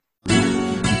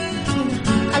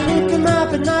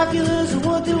got binoculars, and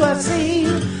what do I see?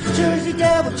 Jersey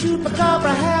Devil,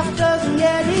 Chupacabra, half a dozen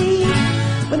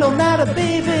Yeti. But no matter,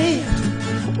 baby,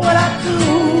 what I do,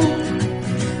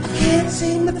 I can't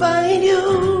seem to find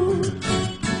you.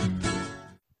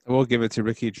 I will give it to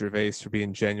Ricky Gervais for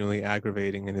being genuinely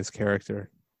aggravating in his character.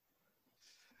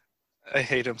 I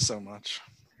hate him so much.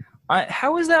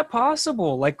 How is that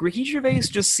possible? Like, Ricky Gervais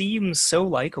just seems so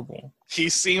likable. He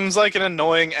seems like an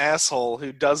annoying asshole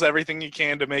who does everything he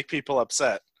can to make people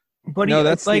upset. But no,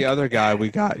 that's like, the other guy we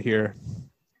got here.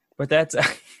 But that's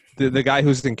the guy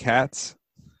who's in Cats.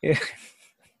 Yeah.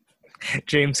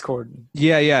 James Corden.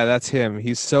 Yeah, that's him.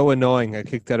 He's so annoying. I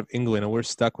kicked out of England, and we're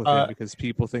stuck with him because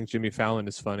people think Jimmy Fallon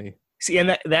is funny. See,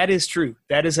 and that is true.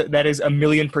 That is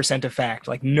 1,000,000% a fact.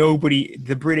 Like,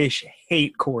 the British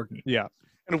hate Corden. Yeah.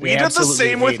 And we did the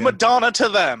same with Madonna to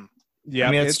them. Yeah,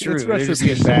 I mean, it's true. They're just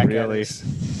getting back really. At us.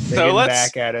 So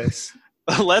back at us.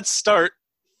 Let's start.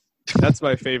 That's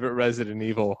my favorite Resident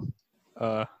Evil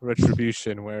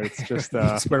Retribution, where it's just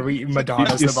where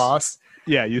Madonna's the boss.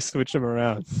 Yeah, you switch them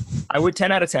around. I would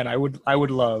 10 out of 10. I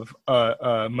would love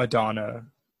Madonna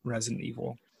Resident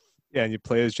Evil. Yeah, and you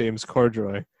play as James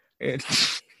Cordroy.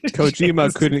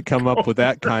 Kojima couldn't come up with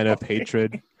that kind of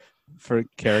hatred for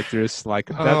characters like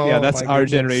that. Yeah, that's our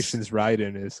generation's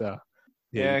Raiden is.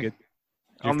 You get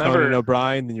Conan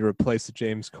O'Brien, then you replace the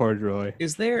James Cordroy.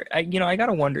 Is there? I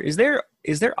gotta wonder. Is there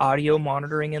audio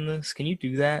monitoring in this? Can you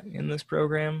do that in this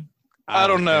program? I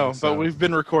don't know, but we've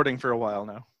been recording for a while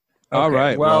now. Okay. All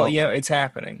right. Well, yeah, it's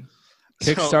happening.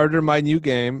 Kickstarter my new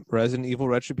game, Resident Evil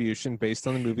Retribution, based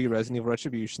on the movie Resident Evil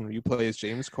Retribution, where you play as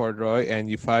James Cordroy and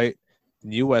you fight the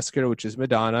new Wesker, which is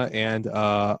Madonna, and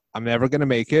I'm never going to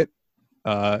make it,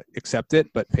 accept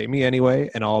it, but pay me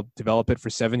anyway, and I'll develop it for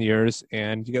 7 years,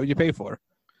 and you get what you pay for.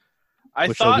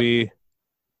 I thought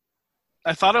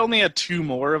I only had 2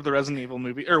 more of the Resident Evil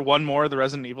movie, or 1 more of the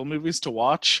Resident Evil movies to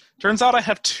watch. Turns out I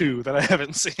have 2 that I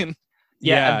haven't seen.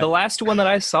 Yeah, the last one that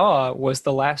I saw was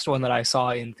the last one that I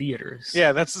saw in theaters.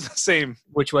 Yeah, that's the same.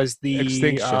 Which was the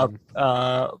Extinction.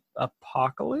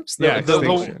 Apocalypse?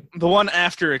 The one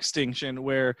after Extinction,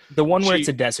 where it's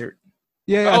a desert.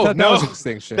 Yeah, I thought that was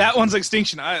Extinction. That one's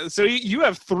Extinction. So you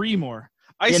have 3 more.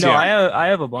 I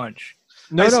have a bunch.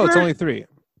 No, it's only 3.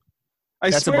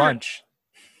 That's a bunch.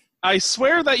 I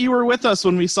swear that you were with us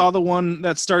when we saw the one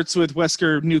that starts with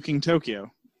Wesker nuking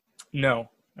Tokyo. No.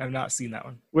 I've not seen that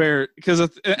one. Because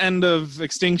at the end of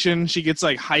Extinction, she gets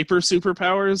like hyper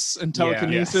superpowers and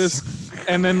telekinesis,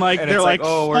 and then they're like,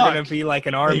 "Oh, we're gonna be like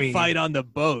an army." They fight on the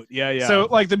boat. Yeah. So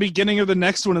like the beginning of the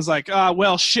next one is like,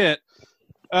 well, shit.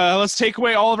 Let's take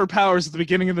away all of her powers at the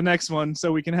beginning of the next one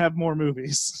so we can have more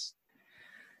movies.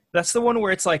 That's the one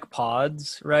where it's like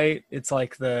pods, right? It's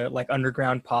like the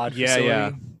underground pod facility.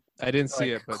 Yeah. I didn't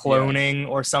see it, but cloning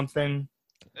or something.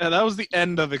 Yeah, that was the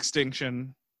end of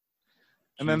Extinction.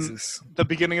 And then the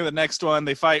beginning of the next one,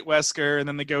 they fight Wesker, and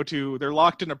then they're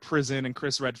locked in a prison, and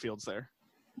Chris Redfield's there.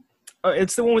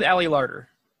 It's the one with Ali Larter.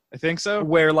 I think so.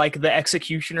 Where, the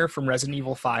executioner from Resident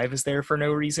Evil 5 is there for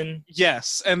no reason.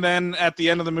 Yes, and then at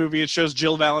the end of the movie, it shows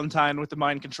Jill Valentine with the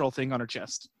mind control thing on her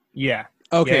chest. Yeah.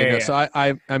 Okay, so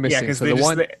I'm missing. Yeah, so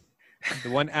the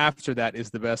one after that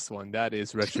is the best one. That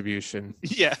is Retribution.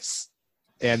 Yes.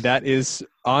 And that is,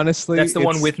 honestly... That's the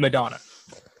one with Madonna.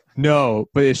 No,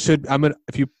 but it should.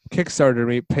 If you Kickstarter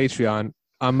me, Patreon,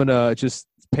 I'm gonna just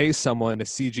pay someone to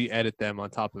CG edit them on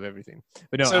top of everything.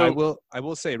 But no, I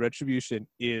will say Retribution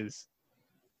is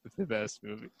the best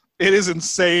movie. It is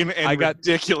insane and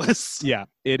ridiculous. Yeah,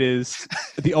 it is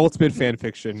the ultimate fan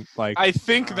fiction. I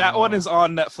think that one is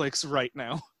on Netflix right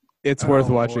now. It's worth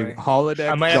watching.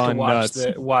 Holodeck. I might have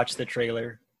to watch the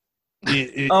trailer.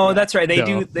 That's right. They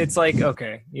do. It's like,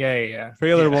 okay, yeah.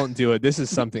 Trailer won't do it. This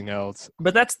is something else.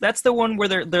 But that's the one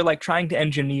where they're like trying to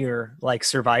engineer like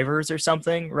survivors or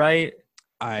something, right?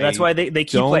 That's why they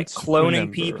keep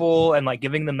cloning people and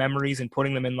giving them memories and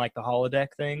putting them in the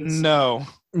holodeck things. No,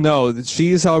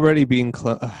 she's already being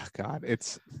oh, God,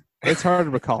 it's hard to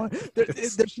recall it.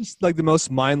 There's just the most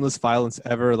mindless violence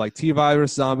ever.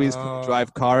 T-virus zombies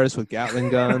drive cars with Gatling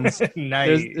guns.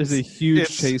 Nice. There's a huge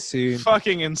chase scene.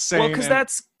 Fucking insane. Well,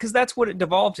 because that's what it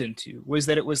devolved into. Was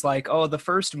that it was the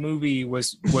first movie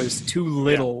was too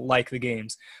little like the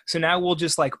games. So now we'll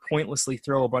just pointlessly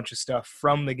throw a bunch of stuff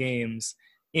from the games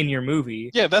in your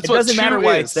movie. Yeah, it doesn't matter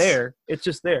why it's there. It's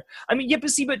just there. I mean,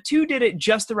 but 2 did it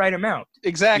just the right amount.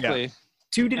 Exactly. Yeah.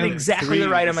 2 did exactly the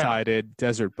right amount. 3 decided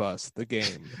Desert Bus, the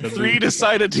game. 3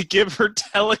 decided to give her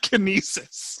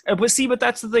telekinesis. But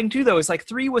that's the thing too, though. Is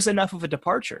 3 was enough of a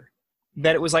departure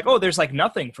that it was there's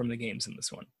nothing from the games in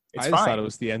this one. It's I fine. thought it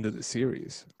was the end of the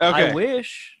series. Okay. I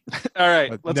wish. All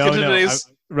right, let's get to today's.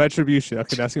 Retribution.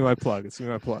 Okay, that's gonna be my plug. It's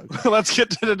gonna be my plug. Let's get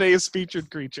to today's featured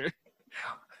creature.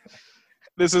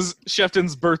 This is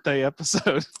Shefton's birthday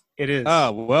episode. It is.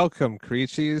 Oh, welcome,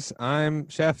 Creachies. I'm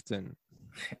Shefton.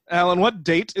 Alan, what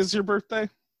date is your birthday?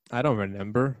 I don't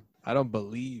remember. I don't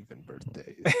believe in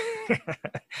birthdays.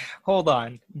 Hold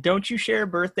on. Don't you share a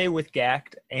birthday with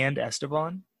Gact and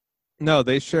Esteban? No,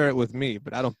 they share it with me,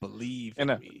 but I don't believe in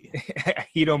know. me.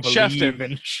 You don't believe Shefton.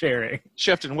 in sharing.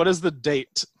 Shefton, what is the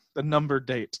date? The number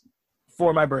date?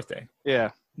 For my birthday.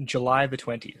 Yeah. July the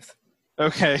 20th.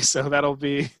 Okay, so that'll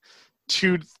be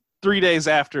 3 days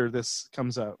after this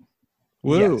comes out.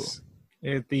 Woo. Yes.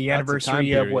 The That's a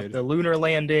anniversary time of what period. the lunar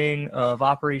landing, of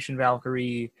Operation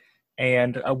Valkyrie,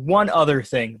 and one other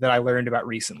thing that I learned about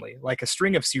recently, like a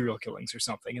string of serial killings or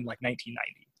something in like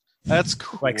 1990. That's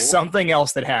cool. Like something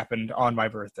else that happened on my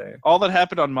birthday. All that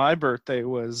happened on my birthday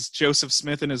was Joseph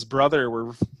Smith and his brother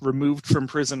were removed from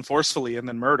prison forcefully and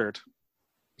then murdered.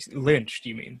 Lynched,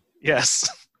 you mean? Yes.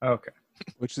 Okay.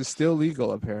 Which is still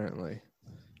legal, apparently.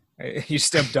 You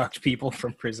just abduct people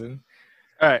from prison.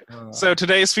 All right. So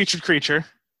today's featured creature,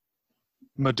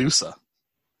 Medusa.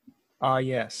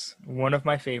 Yes. One of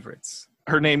my favorites.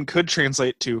 Her name could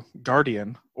translate to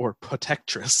guardian or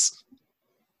protectress.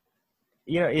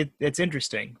 You know, it's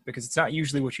interesting because it's not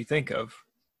usually what you think of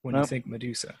when you Nope. think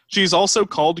Medusa. She's also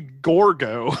called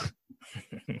Gorgo.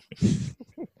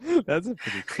 That's a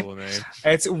pretty cool name.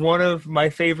 It's one of my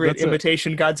favorite That's a-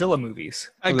 imitation Godzilla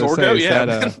movies. I was gonna Gorgo, say, is yeah.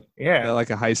 that Yeah.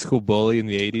 like a high school bully in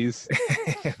the 80s?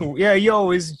 Yeah, yo,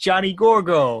 it's Johnny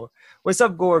Gorgo. What's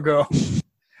up, Gorgo? He's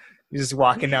just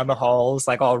walking down the halls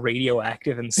like all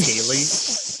radioactive and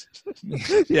scaly.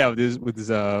 Yeah, with his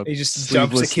He just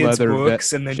dumps the sleeveless kids' leather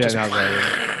books and then jet just... out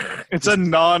leather. It's a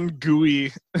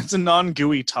non-gooey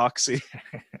Toxie.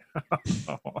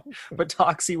 But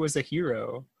Toxie was a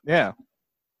hero. Yeah.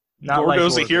 Not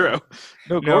Gorgo's like a hero.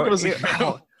 No, Gorgo's a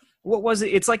hero. What was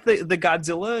it? It's like the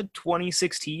Godzilla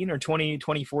 2016 or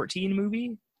 2014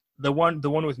 movie. The one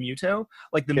with Muto.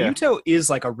 Like the Yeah. Muto is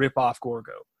like a rip-off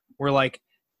Gorgo. Where like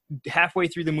halfway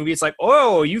through the movie, it's like,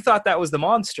 oh, you thought that was the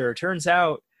monster. Turns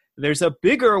out there's a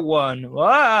bigger one.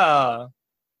 Ah!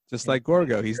 Just like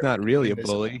Gorgo, he's not really a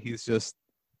Invisible. bully. He's just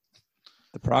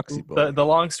the proxy bully. The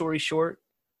long story short,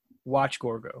 watch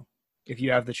Gorgo if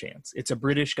you have the chance. It's a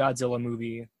British Godzilla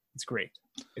movie. It's great.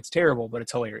 It's terrible, but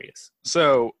it's hilarious.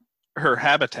 So, her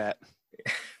habitat.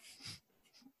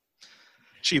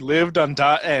 She lived on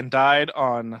and died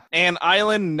on an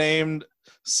island named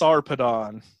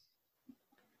Sarpedon.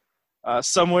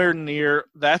 Somewhere near,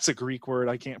 that's a Greek word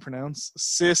I can't pronounce,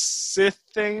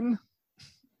 Sisyphane,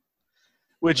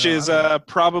 which is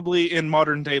probably in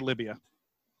modern-day Libya.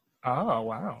 Oh,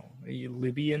 wow. A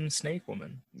Libyan snake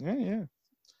woman. Yeah.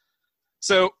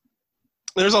 So,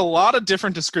 there's a lot of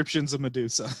different descriptions of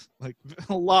Medusa. Like,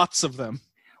 lots of them.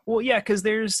 Well, yeah, because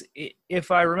there's,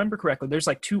 if I remember correctly, there's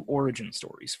like 2 origin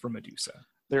stories for Medusa.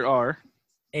 There are.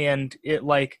 And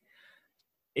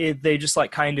they just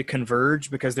like kind of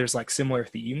converge because there's like similar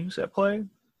themes at play.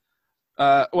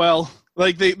 Well,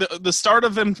 like the start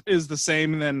of them is the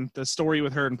same, and then the story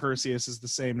with her and Perseus is the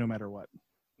same no matter what.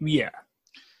 Yeah.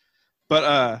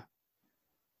 But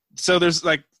so there's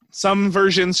like some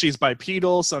versions she's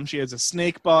bipedal, some she has a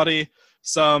snake body,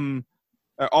 some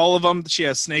all of them she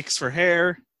has snakes for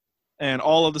hair, and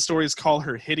all of the stories call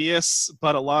her hideous,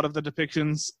 but a lot of the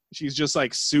depictions she's just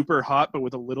like super hot but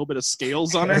with a little bit of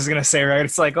scales on I her. was going to say, right?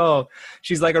 It's like, oh,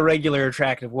 she's like a regular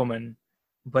attractive woman,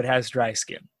 but has dry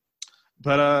skin.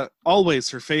 But always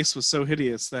her face was so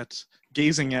hideous that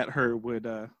gazing at her would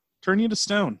turn you to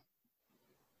stone.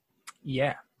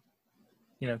 Yeah.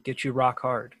 You know, get you rock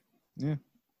hard. Yeah.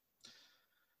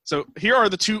 So here are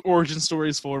the 2 origin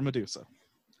stories for Medusa.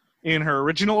 In her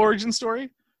original origin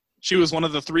story, she was one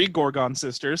of the 3 Gorgon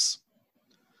sisters.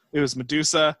 It was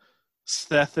Medusa,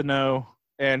 Stheno,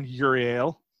 and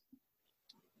Uriel.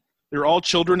 They were all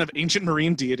children of ancient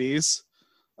marine deities.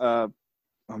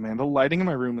 Oh man, the lighting in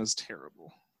my room is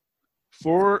terrible.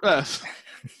 Phorcys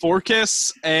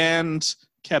and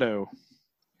Keto.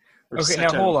 Or Okay,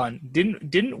 Seto. now hold on.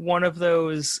 Didn't one of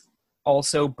those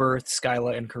also birth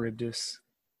Skyla and Charybdis?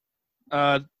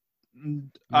 No.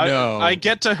 No. I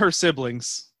get to her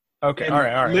siblings. Okay, And all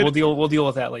right. We'll deal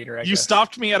with that later. I You guess.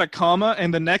 stopped me at a comma,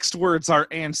 and the next words are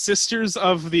 "and sisters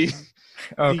of the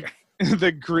Okay.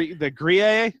 the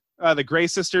Gray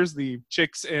sisters, the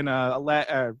chicks in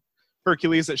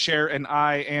Hercules that share an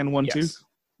I and 1 2.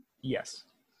 Yes.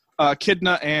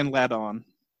 Echidna and Ladon.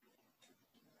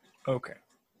 Okay.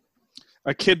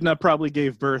 Echidna probably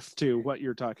gave birth to what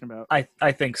you're talking about,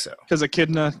 I think so. because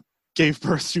Echidna gave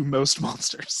birth to most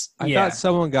monsters. I thought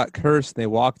someone got cursed and they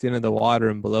walked into the water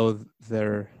and below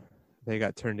they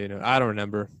got turned into. I don't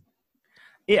remember.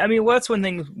 Yeah, I mean, well, that's one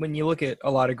thing when you look at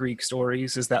a lot of Greek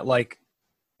stories is that like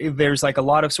there's like a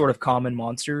lot of sort of common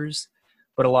monsters,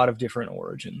 but a lot of different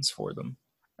origins for them.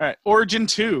 All right, origin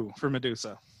 2 for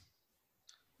Medusa.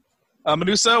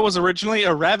 Medusa was originally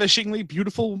a ravishingly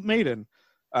beautiful maiden,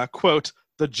 quote,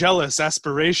 the jealous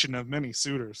aspiration of many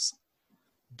suitors.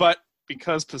 But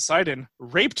because Poseidon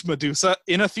raped Medusa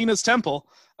in Athena's temple,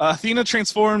 Athena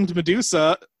transformed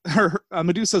Medusa's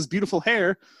beautiful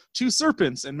hair to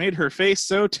serpents and made her face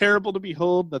so terrible to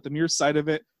behold that the mere sight of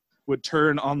it would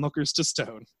turn onlookers to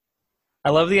stone. I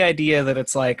love the idea that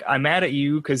it's like, I'm mad at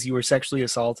you because you were sexually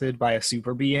assaulted by a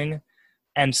super being,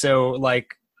 and so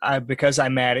like because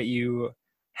I'm mad at you,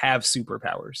 have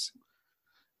superpowers.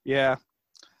 Yeah.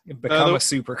 Become a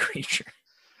super creature.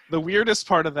 The weirdest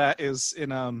part of that is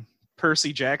in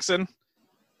Percy Jackson,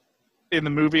 in the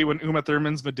movie when Uma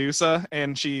Thurman's Medusa,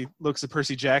 and she looks at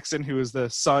Percy Jackson, who is the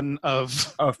son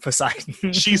of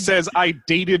Poseidon. She says, "I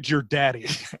dated your daddy."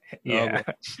 Yeah,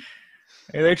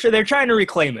 they're trying to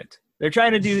reclaim it. They're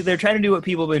trying to do what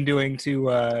people have been doing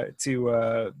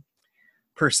to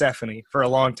Persephone for a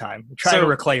long time. Try to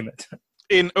reclaim it.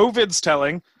 In Ovid's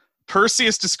telling,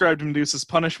 Perseus described Medusa's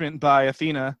punishment by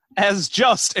Athena as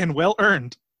just and well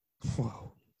earned.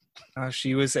 Whoa.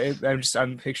 She was.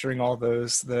 I'm picturing all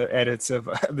the edits of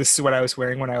this is what I was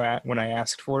wearing when I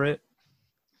asked for it,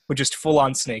 with just full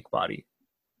on snake body.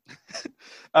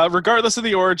 Regardless of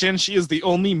the origin, she is the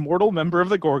only mortal member of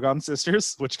the Gorgon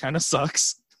sisters, which kind of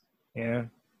sucks. Yeah.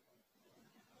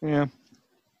 All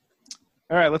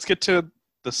right, let's get to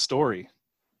the story.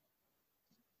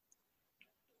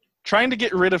 Trying to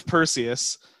get rid of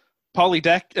Perseus,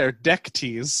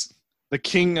 Polydectes, the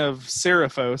king of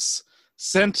Seriphos,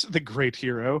 sent the great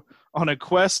hero on a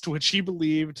quest which he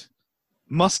believed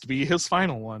must be his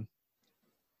final one.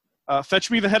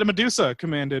 Fetch me the head of Medusa,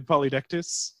 commanded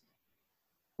Polydectes.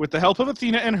 With the help of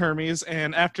Athena and Hermes,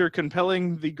 and after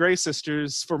compelling the Grey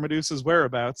Sisters for Medusa's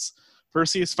whereabouts,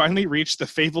 Perseus finally reached the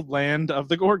fabled land of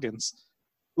the Gorgons,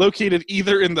 located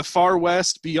either in the far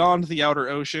west beyond the outer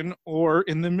ocean or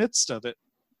in the midst of it.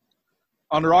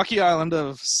 On the rocky island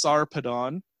of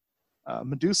Sarpedon,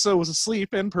 Medusa was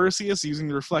asleep, and Perseus, using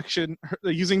the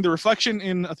reflection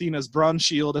in Athena's bronze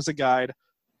shield as a guide,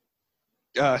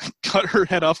 cut her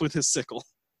head off with his sickle.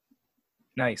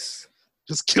 Nice.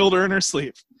 Just killed her in her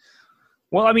sleep.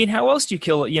 Well, I mean, how else do you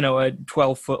kill, a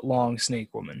 12-foot long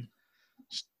snake woman?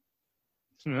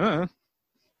 All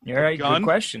right, good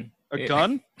question. A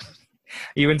gun?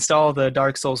 You install the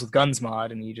Dark Souls with Guns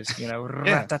mod, and you just,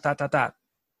 rat-tat-tat-tat-tat.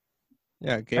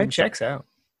 Yeah, That checks out.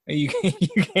 You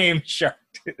game shark,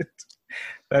 dude.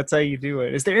 That's how you do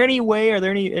it. Are there any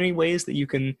ways that you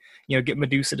can, get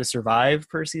Medusa to survive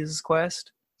Perseus'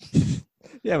 quest?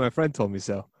 Yeah, my friend told me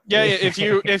so. Yeah, if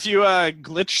you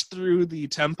glitch through the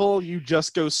temple, you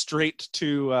just go straight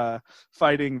to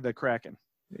fighting the Kraken.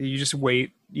 You just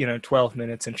wait, 12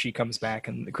 minutes, and she comes back,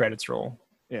 and the credits roll.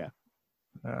 Yeah.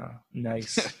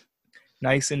 Nice.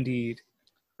 Nice indeed.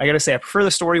 I gotta say, I prefer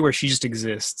the story where she just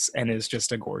exists and is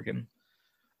just a Gorgon.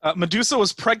 Medusa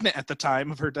was pregnant at the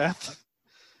time of her death,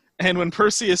 and when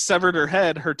Perseus severed her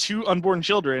head, her two unborn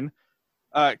children,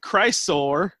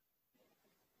 Chrysaor,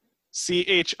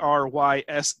 Chryssaor,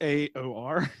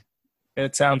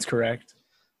 It sounds correct.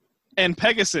 and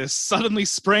Pegasus suddenly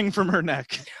sprang from her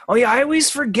neck. Oh yeah, I always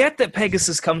forget that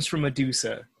Pegasus comes from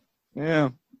Medusa. Yeah.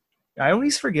 I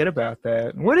always forget about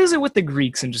that. What is it with the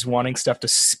Greeks and just wanting stuff to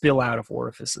spill out of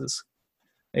orifices?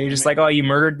 And you're just like, oh, you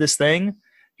murdered this thing?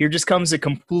 Here just comes a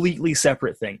completely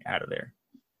separate thing out of there.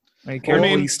 Like,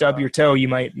 carefully stub your toe, you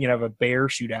might have a bear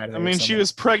shoot out of it. I mean, she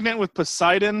was pregnant with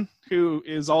Poseidon, who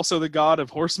is also the god of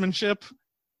horsemanship.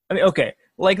 I mean, okay,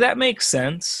 like that makes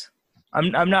sense.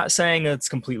 I'm not saying it's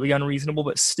completely unreasonable,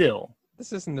 but still.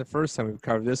 This isn't the first time we've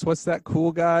covered this. What's that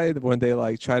cool guy when they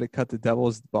try to cut the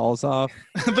devil's balls off?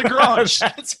 The Grange.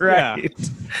 That's right. Yeah.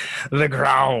 The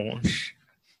Grange.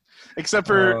 Except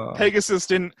for Pegasus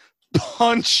didn't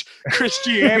punch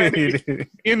Christianity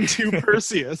into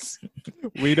Perseus.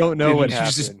 We don't know what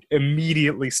happened. Just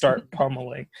immediately start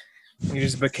pummeling. He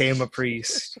just became a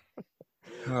priest.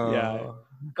 Yeah.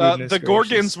 The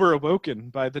Gorgons were awoken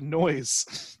by the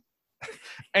noise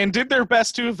and did their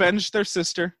best to avenge their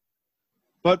sister.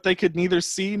 But they could neither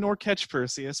see nor catch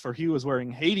Perseus, for he was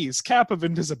wearing Hades' cap of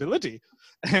invisibility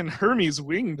and Hermes'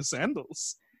 winged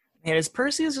sandals. And is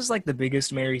Perseus just like the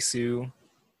biggest Mary Sue?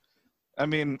 I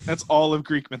mean, that's all of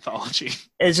Greek mythology.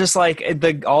 It's just like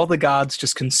all the gods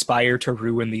just conspire to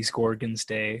ruin these Gorgons'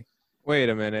 day. Wait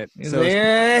a minute. He's So like,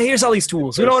 here's all these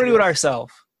tools. We don't want to do it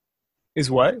ourselves. Is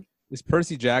what? is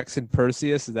Percy Jackson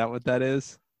Perseus? Is that what that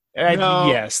is? No.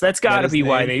 Yes, that's got to his be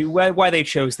why name? they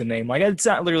chose the name. Like, it's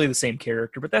not literally the same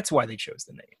character, but that's why they chose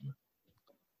the name.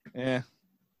 Yeah,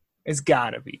 It's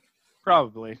got to be.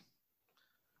 probably.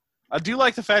 I do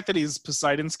like the fact that he's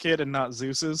Poseidon's kid and not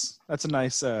Zeus's. That's a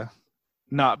nice,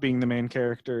 not being the main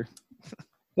character.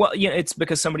 Well, yeah, it's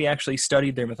because somebody actually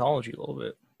studied their mythology a little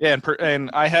bit. Yeah, and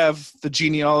I have the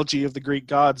genealogy of the Greek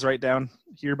gods right down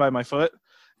here by my foot,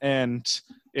 and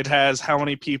it has how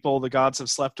many people the gods have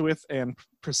slept with, and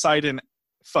Poseidon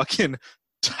fucking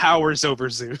towers over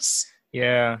Zeus.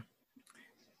 Yeah.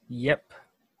 Yep.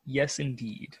 Yes,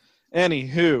 indeed.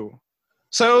 Anywho,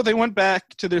 so they went back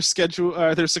to their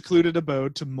their secluded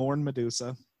abode to mourn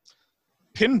Medusa.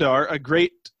 Pindar, a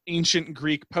great ancient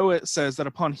Greek poet, says that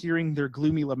upon hearing their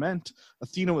gloomy lament,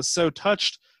 Athena was so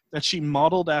touched that she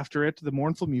modeled after it the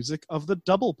mournful music of the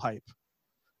double pipe,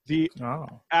 the Oh.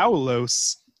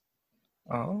 aulos.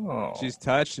 Oh. She's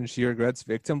touched and she regrets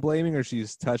victim blaming, or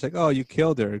she's touched like, oh, you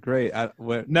killed her. Great.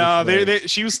 No, which way?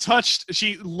 she was touched.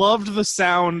 She loved the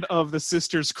sound of the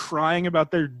sisters crying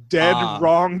about their dead,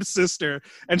 wronged sister.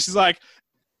 And she's like,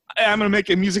 I'm going to make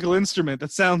a musical instrument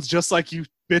that sounds just like you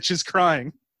bitches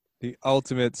crying. The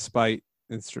ultimate spite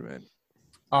instrument.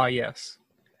 Ah, yes.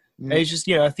 Mm. It's just,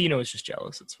 Athena was just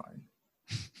jealous. It's fine.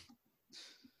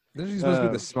 Isn't she supposed to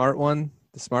be the smart one?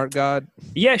 The smart god?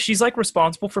 Yeah, she's like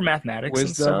responsible for mathematics and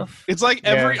Wisdom. stuff. It's like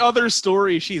every other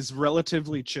story, she's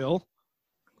relatively chill.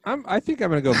 I think I'm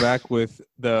going to go back with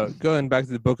going back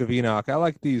to the Book of Enoch. I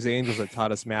like these angels that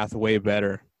taught us math way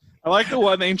better. I like the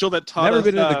one angel that taught Never us.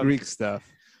 been into the Greek stuff.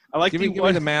 I like Give me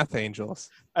the math angels.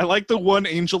 I like the one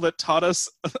angel that taught us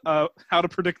how to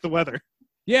predict the weather,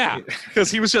 Yeah. because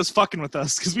he was just fucking with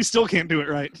us because we still can't do it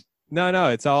right. No,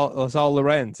 it's all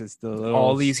Lorenz. It's the little,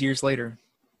 All these years later.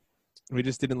 we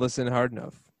just didn't listen hard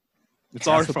enough. It's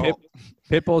our That's what fault.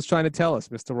 Pitbull's trying to tell us,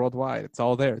 Mr. Worldwide. It's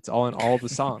all there. It's all in all the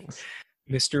songs.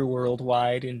 Mr.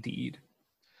 Worldwide, indeed.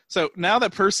 So now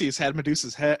that Perseus had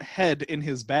Medusa's head in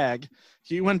his bag,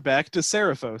 he went back to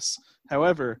Seriphos.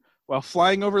 However, while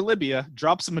flying over Libya,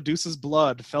 drops of Medusa's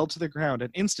blood fell to the ground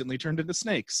and instantly turned into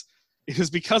snakes. It is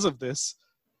because of this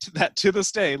that to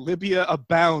this day, Libya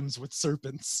abounds with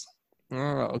serpents. Oh,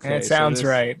 okay. That sounds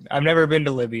right. I've never been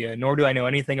to Libya, nor do I know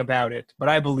anything about it, but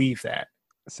I believe that.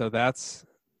 So that's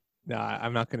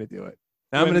I'm not gonna do it.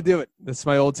 I'm gonna do it. This is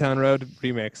my Old Town Road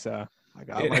remix. I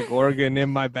got my Gorgon in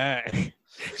my bag.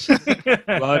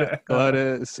 blood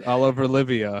is all over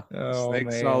Libya. Oh,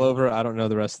 Snakes man. all over. I don't know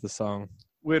the rest of the song.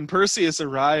 When Perseus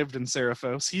arrived in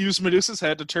Seriphos, he used Medusa's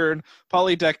head to turn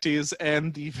Polydectes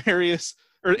and the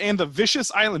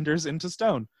vicious islanders into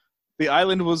stone. The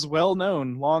island was well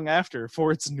known long after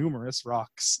for its numerous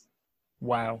rocks.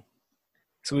 Wow.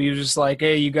 So he was just like,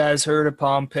 hey, you guys heard of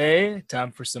Pompeii?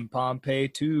 Time for some Pompeii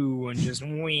too, and just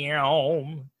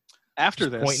After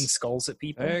just this, pointing skulls at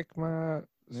people. Take my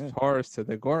horse to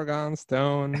the Gorgon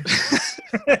stone.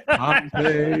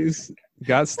 Pompey's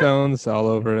got stones all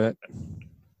over it.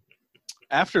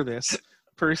 After this,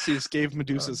 Perseus gave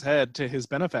Medusa's head to his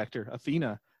benefactor,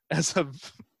 Athena, as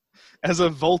a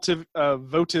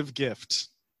votive gift.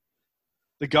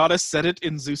 The goddess set it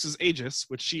in Zeus's aegis,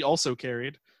 which she also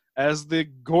carried, as the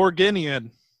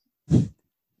Gorgonian.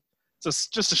 It's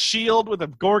just a shield with a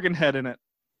Gorgon head in it.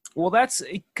 Well, that's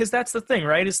because that's the thing,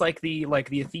 right? It's like the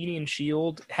Athenian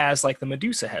shield has like the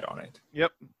Medusa head on it.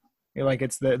 Yep, Like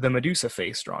it's the Medusa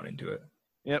face drawn into it.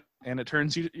 yep, and it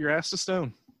turns your ass to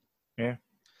stone. Yeah.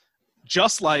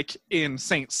 Just like in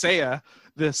Saint Seiya,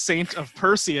 the saint of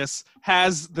Perseus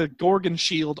has the Gorgon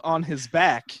shield on his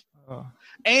back. Oh.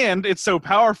 And it's so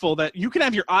powerful that you can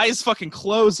have your eyes fucking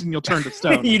closed and you'll turn to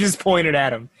stone. You just point it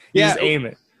at him. You just aim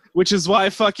it. Which is why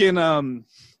fucking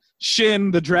Shin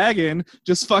the dragon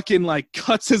just fucking like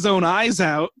cuts his own eyes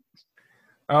out.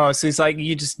 Oh, so it's like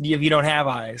if you don't have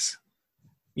eyes,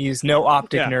 you use no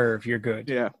optic nerve, you're good.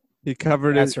 Yeah. He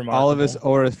covered That's all of his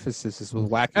remarkable. orifices with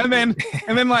wacky.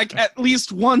 And then like at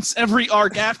least once every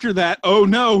arc after that, oh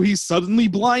no, he's suddenly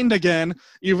blind again.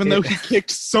 Even though he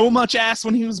kicked so much ass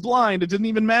when he was blind, it didn't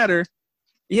even matter.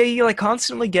 Yeah, you're like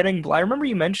constantly getting blind. I remember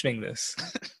you mentioning this.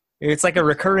 It's like a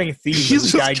recurring theme. He's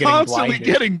of this guy just getting constantly blinded.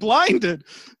 getting blinded.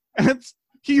 And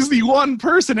he's the one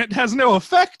person it has no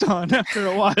effect on after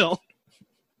a while.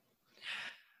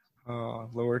 Oh,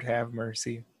 Lord have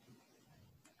mercy.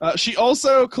 She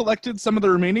also collected some of the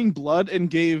remaining blood and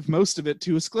gave most of it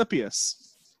to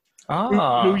Asclepius,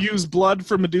 who used blood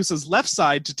from Medusa's left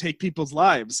side to take people's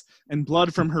lives, and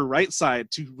blood from her right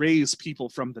side to raise people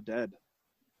from the dead.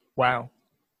 Wow.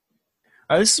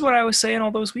 This is what I was saying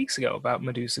all those weeks ago about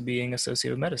Medusa being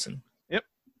associated with medicine. Yep.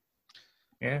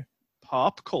 Yeah.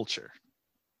 Pop culture.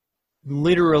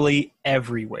 Literally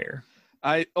everywhere.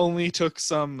 I only took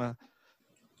some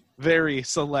very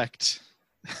select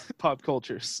pop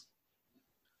cultures.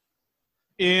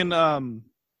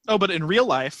 But in real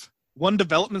life, one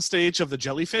development stage of the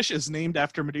jellyfish is named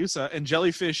after Medusa, and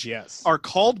jellyfish are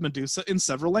called Medusa in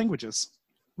several languages.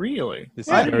 Really? This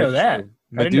I is didn't very know that. true.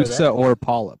 I didn't know Medusa that. or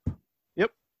polyp.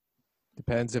 Yep.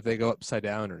 Depends if they go upside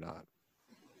down or not.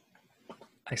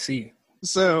 I see.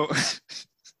 So,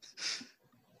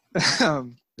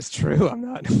 It's true. I'm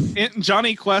not. in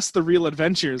Johnny Quest: The Real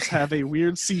Adventures have a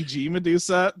weird CG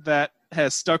Medusa that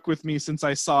has stuck with me since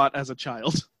I saw it as a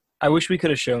child. I wish we could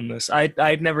have shown this.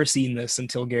 I'd never seen this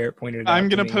until Garrett pointed it out. I'm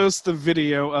going to post the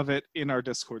video of it in our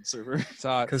Discord server.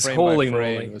 Saw it 'Cause frame holy by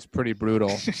frame. moly. It was pretty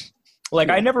brutal. Like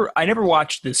I never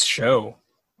watched this show.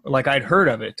 Like I'd heard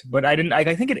of it, but I didn't.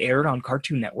 I think it aired on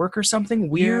Cartoon Network or something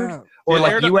weird, Yeah. or It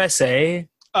like aired on- USA.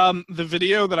 The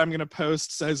video that I'm going to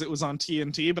post says it was on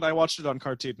TNT, but I watched it on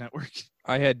Cartoon Network.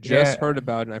 I had just Yeah. heard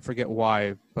about it, and I forget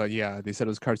why, but yeah, they said it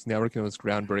was Cartoon Network and it was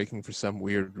groundbreaking for some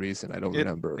weird reason. I don't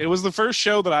remember. It was the first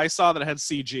show that I saw that had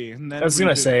CG, and then I was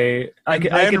gonna say I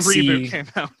could Reboot see. came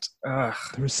out. Ugh.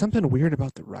 There was something weird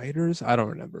about the writers. I don't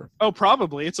remember. Oh,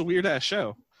 probably it's a weird ass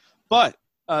show, but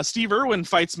Steve Irwin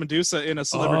fights Medusa in a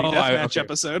celebrity deathmatch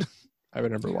episode. I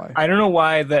remember why. I don't know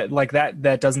why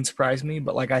that doesn't surprise me,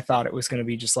 but like I thought it was gonna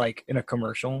be just like in a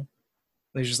commercial.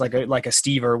 There's just like a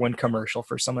Steve Irwin commercial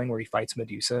for something where he fights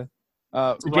Medusa.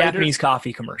 It's a Japanese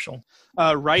coffee commercial.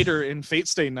 Ryder in Fate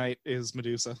Stay Night is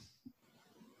Medusa.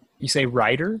 You say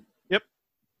Rider? Yep.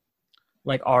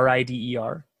 Like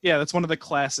Rider? Yeah, that's one of the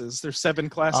classes. There's 7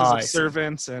 classes I of see.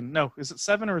 servants, and no, is it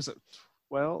 7 or is it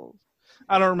 12?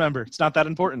 I don't remember. It's not that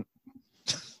important.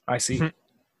 I see.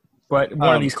 But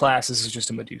one of these classes is just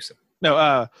a Medusa.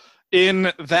 No,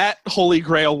 in that Holy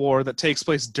Grail War that takes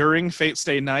place during Fate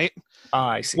Stay Night,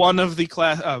 I see. one of the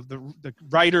class, the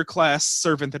Rider class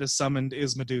servant that is summoned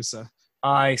is Medusa,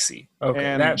 I see. Okay,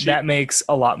 And that makes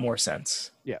a lot more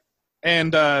sense.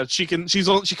 and she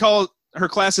calls her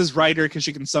class is Rider because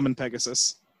she can summon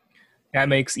Pegasus. That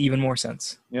makes even more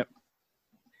sense. Yep.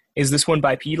 Is this one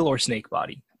bipedal or snake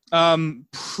body?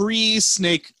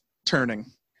 Pre-snake turning.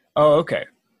 Oh, okay.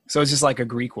 So it's just like a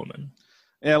Greek woman.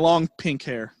 Yeah, long pink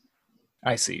hair.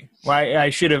 I see. Well, I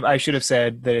should have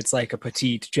said that it's like a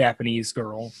petite Japanese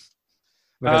girl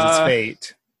because it's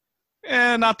fate.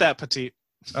 Not that petite.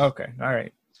 Okay, all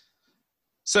right.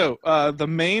 So the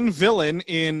main villain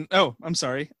in I'm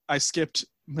sorry, I skipped.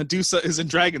 Medusa is in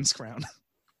Dragon's Crown.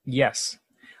 Yes,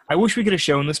 I wish we could have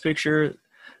shown this picture.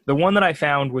 The one that I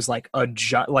found was like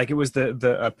it was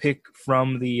a pic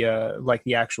from the like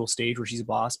the actual stage where she's a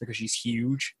boss because she's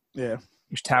huge, Yeah,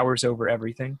 which towers over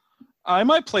everything. I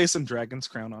might play some Dragon's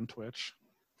Crown on Twitch.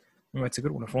 Oh, it's a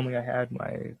good one. If only I had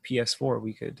my PS4,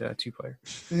 we could 2-player.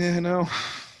 Yeah, I know.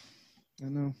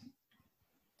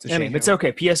 It's a shame. Anyhow. It's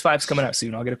okay. PS5's coming out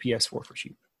soon. I'll get a PS4 for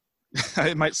cheap.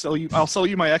 I might sell you. I'll sell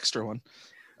you my extra one.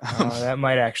 That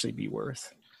might actually be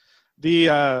worth.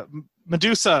 The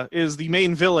Medusa is the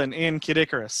main villain in Kid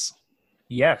Icarus,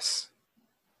 Yes.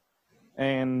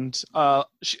 and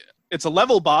it's a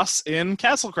level boss in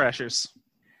Castle Crashers.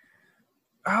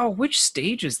 Oh, which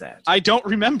stage is that? I don't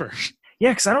remember. Yeah,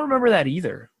 because I don't remember that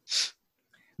either.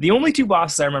 The only 2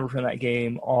 bosses I remember from that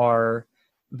game are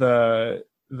the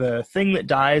thing that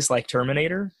dies like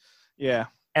Terminator Yeah.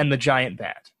 and the giant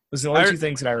bat. Those are the only 2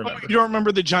 things that I remember. You don't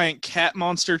remember the giant cat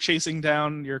monster chasing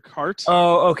down your cart?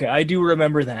 Oh, okay. I do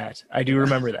remember that.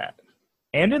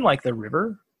 And in like the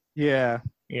river? Yeah.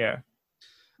 Yeah.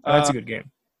 That's a Uh, good game.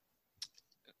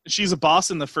 She's a boss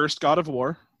in the first God of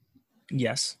War,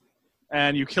 Yes.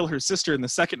 and you kill her sister in the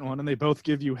second one, and they both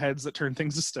give you heads that turn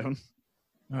things to stone.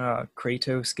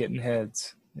 Kratos getting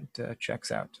heads. It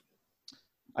checks out.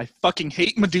 I fucking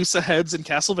hate Medusa heads in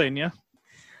Castlevania.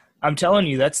 I'm telling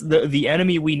you, that's the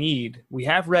enemy we need. We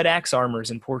have red axe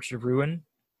armors in Portrait of Ruin.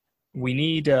 We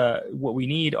need what we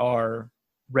need are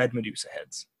red Medusa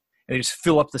heads. And they just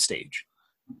fill up the stage.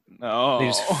 No. They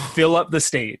just fill up the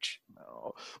stage.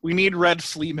 No. We need red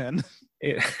flea men.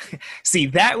 See,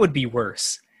 that would be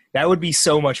worse. That would be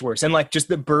so much worse. And like just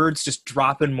the birds just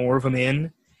dropping more of them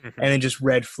in, and then just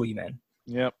red flea men.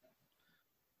 Yep.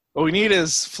 What we need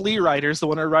is flea riders, the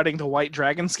one who are riding the white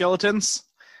dragon skeletons.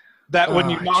 That when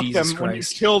you knock Jesus them, when you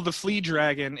Christ. kill the flea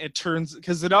dragon, it turns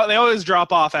because they always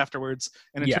drop off afterwards,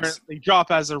 and they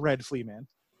drop as a red flea man.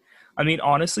 I mean,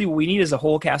 honestly, what we need is a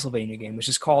whole Castlevania game, which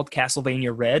is called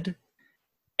Castlevania Red.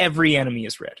 Every enemy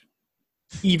is red,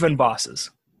 even bosses.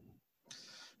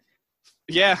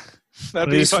 Yeah, That'd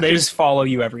They be just, fucking... they just follow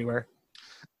you everywhere.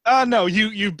 No,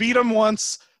 you beat them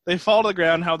once. They fall to the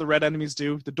ground, how the red enemies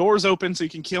do. The door's open so you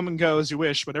can kill them and go as you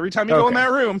wish. But every time you go in Okay.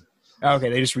 that room, Okay,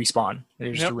 they just respawn.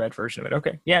 They're just a red version of it.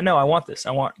 Okay. Yeah, no, I want this.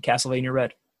 I want Castlevania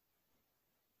Red.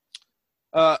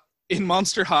 in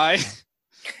Monster High,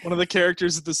 one of the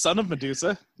characters is the son of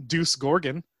Medusa, Deuce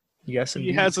Gorgon. Yes, He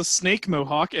indeed. has a snake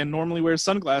mohawk and normally wears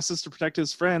sunglasses to protect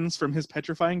his friends from his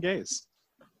petrifying gaze.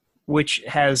 Which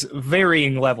has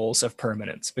varying levels of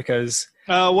permanence because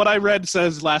What I read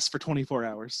says lasts for 24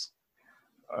 hours.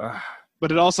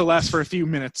 But it also lasts for a few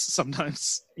minutes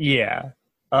sometimes. yeah.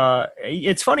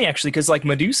 It's funny actually because like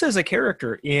Medusa is a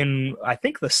character in I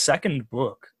think the second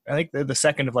book. I think the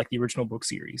second of like the original book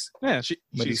series. Yeah, she's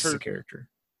Medusa's her, a character.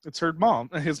 it's her mom,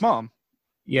 his mom.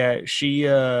 Yeah, she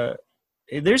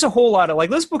there's a whole lot of like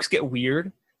those books get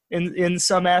weird in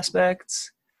some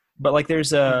aspects, but like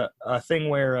there's a thing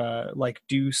where like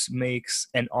Deuce makes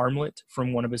an armlet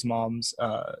from one of his mom's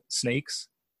snakes,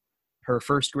 her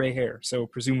first gray hair, so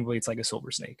presumably it's like a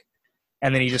silver snake,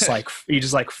 and then he just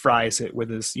like fries it with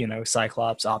his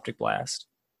Cyclops optic blast,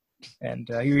 and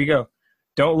here you go.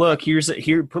 Don't look.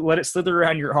 Let it slither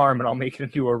around your arm, and I'll make it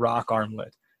into a rock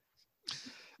armlet.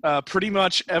 Pretty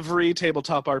much every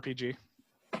tabletop RPG.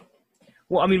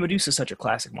 Well, I mean, Medusa's such a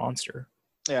classic monster.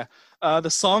 Yeah. The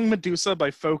song Medusa by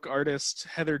folk artist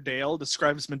Heather Dale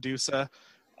describes Medusa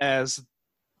as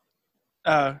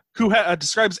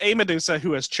describes a Medusa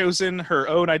who has chosen her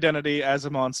own identity as a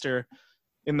monster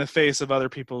in the face of other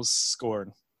people's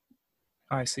scorn.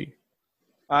 I see.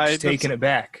 She's Taking it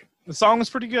back. The song was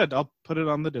pretty good. I'll put it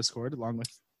on the Discord along with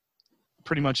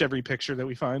pretty much every picture that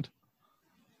we find.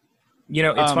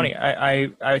 It's funny.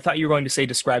 I thought you were going to say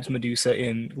describes Medusa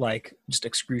in like just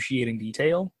excruciating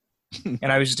detail,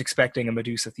 and I was just expecting a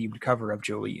Medusa themed cover of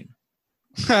Jolene.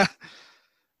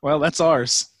 Well, that's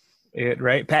ours.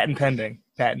 Right? Patent pending.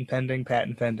 Patent pending.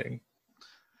 Patent pending.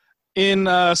 In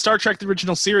Star Trek: The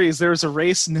Original Series, there's a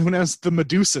race known as the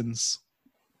Medusans.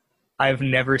 I've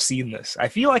never seen this. I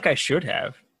feel like I should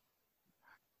have.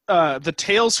 The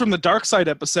Tales from the Dark Side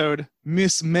episode,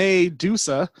 Miss May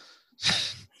Dusa,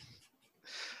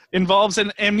 involves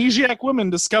an amnesiac woman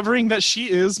discovering that she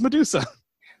is Medusa.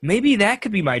 Maybe that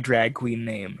could be my drag queen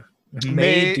name.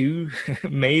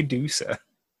 Medusa.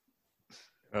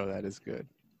 Oh, that is good.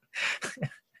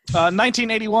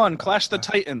 1981, Clash the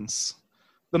Titans.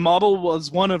 The model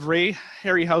was one of Ray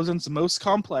Harryhausen's most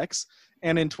complex,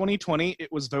 and in 2020,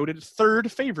 it was voted third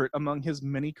favorite among his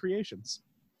many creations.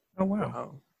 Oh,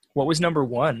 wow. What was number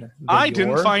one? I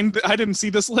didn't see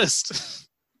this list.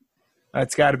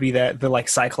 It's got to be the like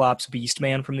Cyclops Beast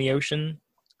Man from the ocean.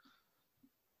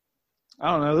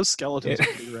 I don't know. Those skeletons are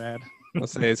pretty rad.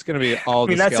 Let's say it's going to be all. I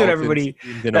mean, the that's what skeletons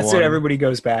themed in what one. everybody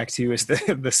goes back to is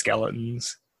the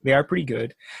skeletons. They are pretty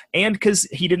good, and because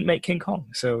he didn't make King Kong,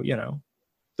 so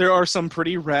There are some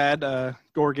pretty rad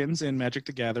Gorgons in Magic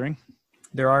the Gathering.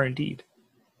 there are indeed.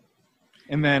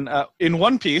 And then in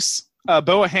One Piece,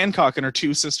 Boa Hancock and her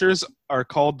two sisters are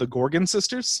called the Gorgon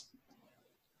Sisters.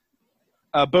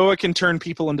 Boa can turn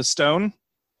people into stone.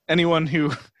 Anyone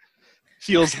who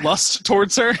feels lust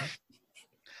towards her.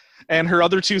 And her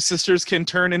other two sisters can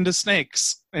turn into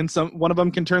snakes. And one of them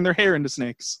can turn their hair into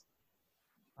snakes.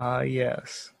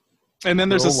 Yes. And then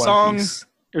there's Girl a One song. Piece.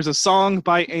 There's a song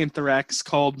by Anthrax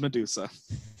called Medusa.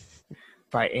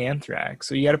 By Anthrax.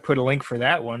 So you got to put a link for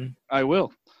that one. I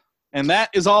will. And that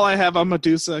is all I have on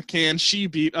Medusa. Can she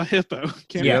beat a hippo?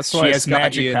 Yes, that's why she has Scott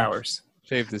magic Ian powers.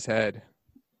 Shaved his head.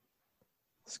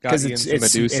 Scott Because Ian's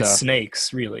it's Medusa.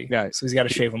 snakes, really. Yeah. So he's got to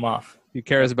shave them off. He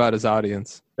cares about his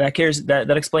audience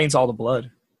That explains all the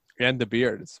blood. and the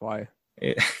beard. That's why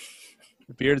It,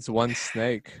 the beard's one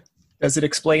snake. does it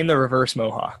explain the reverse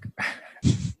mohawk?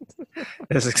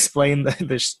 Does it explain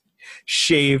the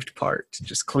shaved part,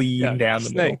 just clean down the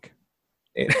snake.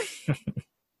 middle?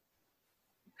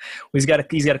 He's got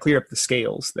to clear up the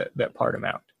scales that part him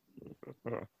out.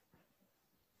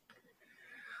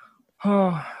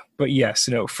 Oh, but yes,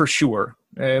 for sure,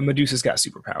 Medusa's got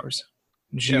superpowers.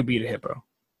 She Yep. beat a hippo.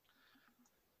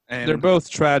 And They're both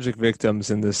tragic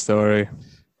victims in this story.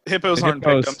 hippos the aren't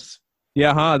hippos- victims.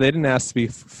 Yeah, huh? They didn't ask to be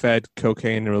fed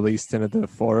cocaine and released into the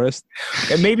forest.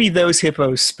 And maybe those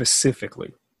hippos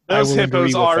specifically. Those I will hippos agree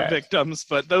with are that. victims,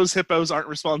 but those hippos aren't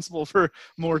responsible for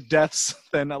more deaths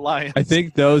than a lion. I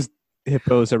think those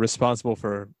hippos are responsible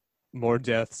for more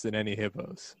deaths than any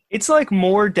hippos. It's like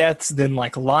more deaths than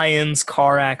like lions,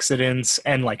 car accidents,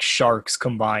 and like sharks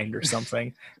combined or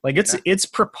something. Like it's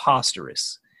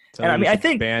preposterous. So And I we mean, I should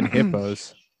think- ban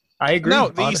hippos. I agree. No,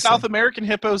 the honestly. South American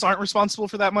hippos aren't responsible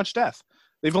for that much death.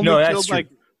 They've only No, that's killed true. like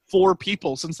 4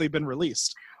 people since they've been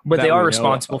released. But that they we are know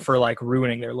responsible of. for like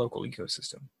ruining their local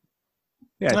ecosystem.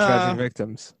 Yeah, tragic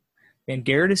victims. And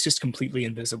Garrett is just completely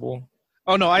invisible.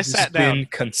 Oh no, I He's sat down.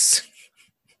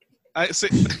 I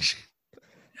sit.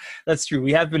 That's true.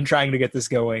 We have been trying to get this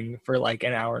going for like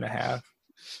an hour and a half.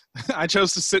 I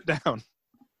chose to sit down.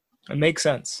 It makes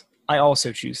sense. I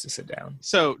also choose to sit down.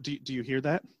 So, do you hear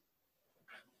that?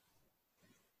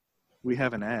 We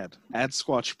have an ad. Ad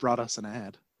Squatch brought us an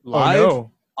ad. Live Oh,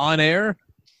 no. on air.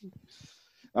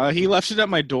 He left it at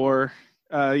my door.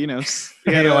 You know,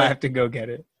 he I had have to go get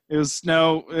it. it was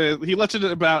no. He left it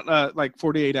about like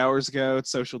 48 hours ago.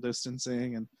 It's social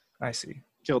distancing and I see.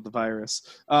 killed the virus.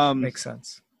 Makes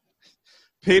sense.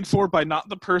 Paid for by not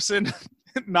the person,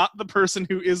 not the person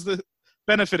who is the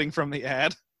benefiting from the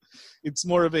ad. It's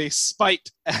more of a spite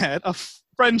ad, a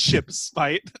friendship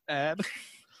spite ad,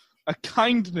 a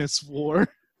kindness war.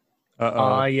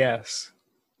 Yes.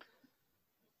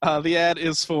 The ad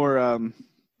is for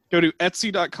go to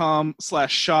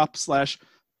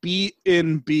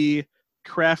etsy.com/shop/BNB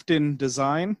Craftin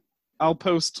Design. I'll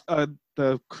post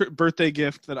the birthday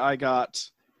gift that I got,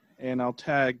 and I'll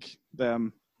tag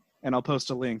them, and I'll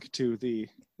post a link to the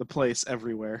place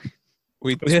everywhere.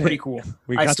 We It was did pretty it. cool.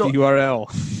 We I got still- the URL.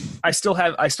 I still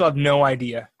have no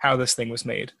idea how this thing was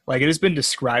made. Like, it has been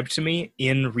described to me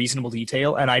in reasonable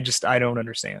detail, and I don't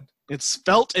understand. It's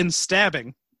felt and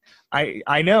stabbing.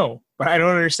 I know, but I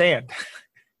don't understand.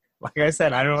 Like I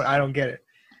said, I don't get it.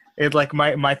 It like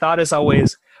my thought is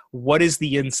always, what is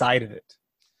the inside of it?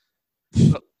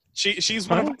 She's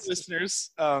one of my listeners.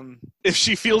 If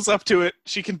she feels up to it,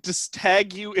 she can just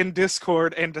tag you in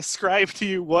Discord and describe to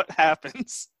you what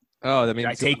happens. Oh, that means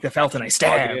I take the felt and I log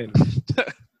stab. in.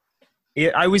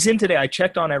 I was in today. I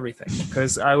checked on everything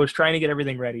because I was trying to get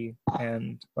everything ready,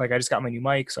 and like I just got my new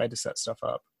mic, so I had to set stuff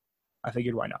up. I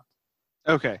figured, why not?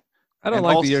 Okay. I don't And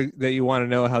like also- that you want to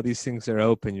know how these things are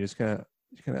open. You're just gonna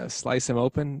slice them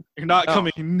open. You're not No,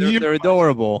 coming near. They're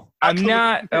adorable. I'm coming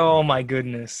not. near. Oh my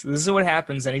goodness! This is what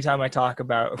happens anytime I talk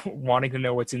about wanting to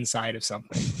know what's inside of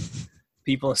something.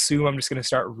 People assume I'm just going to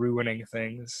start ruining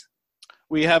things.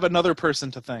 We have another person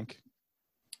to thank.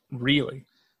 Really?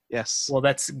 Yes. Well,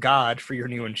 that's God for your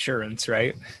new insurance,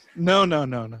 right? No.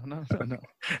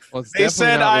 Well, it's They definitely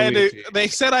said not I had Luigi. to. They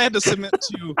said I had to submit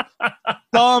to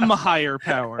some higher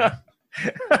power.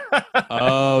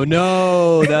 Oh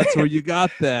no, that's where you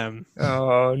got them.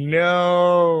 Oh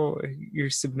no! You're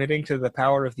submitting to the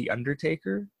power of the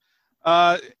Undertaker.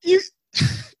 You.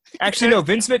 Actually, no.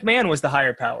 Vince McMahon was the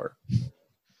higher power.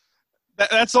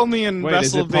 That's only in Wait,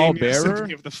 is it Paul WrestleMania Bearer?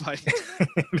 Symphony of the Fight.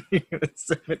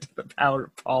 Submit to the power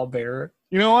of Paul Bearer.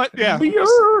 You know what? Yeah.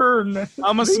 Bjorn! I'm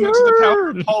gonna submit to the power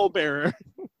of Bjorn! Paul Bearer.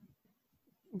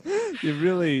 You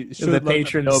really should The let them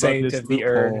patron know about saint this of the loophole.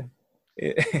 urn.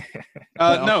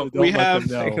 But No, also don't we let have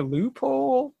them Like a know.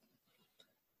 loophole.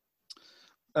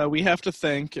 we have to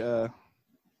thank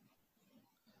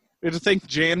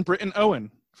Jan Britton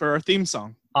Owen for our theme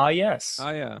song. Ah, yes.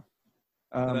 Oh yeah.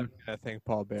 I think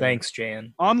Paul Bear. Thanks,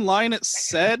 Jan. Online it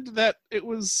said that it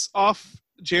was off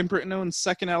Jan Britton Owen's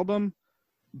second album,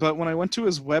 but when I went to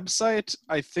his website,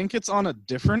 I think it's on a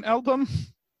different album.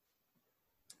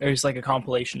 There's like a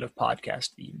compilation of podcast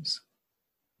themes.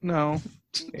 No.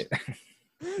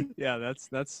 Yeah,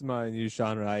 that's my new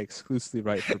genre. I exclusively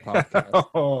write for podcasts.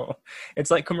 Oh, it's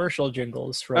like commercial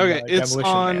jingles from Okay, it's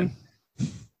Demolition on. Man.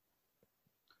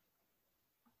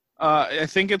 I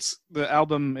think the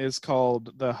album is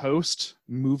called The Host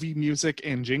Movie Music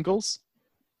and Jingles.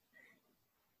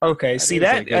 Okay, That see is a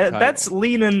that good that's title.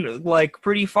 leaning like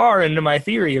pretty far into my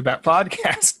theory about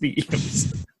podcast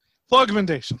themes.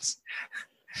 Plugmentations.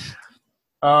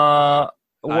 Well,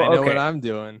 I know okay. what I'm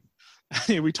doing.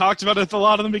 We talked about it a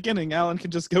lot in the beginning. Alan can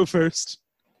just go first.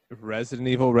 Resident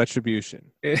Evil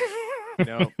Retribution.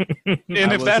 No,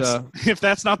 And I if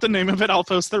that's not the name of it, I'll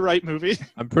post the right movie.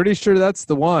 I'm pretty sure that's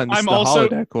the one. It's I'm the also-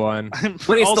 holodeck one. Wait, it's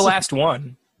the Also- last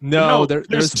one. No, No,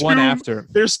 there's one two- after.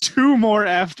 There's two more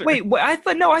after. Wait, I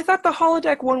thought the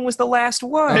holodeck one was the last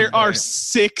one. There are Okay.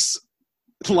 6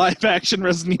 live-action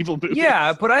Resident Evil movies.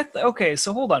 Yeah, but okay,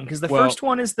 so hold on, because the Well- first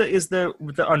one is the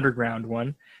underground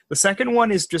one. The second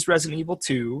one is just Resident Evil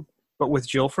 2, but with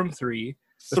Jill from 3.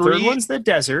 The 3. third one's the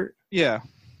desert. Yeah.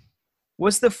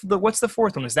 What's the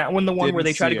fourth one? Is that one the one where Didn't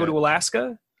they try to see go it. to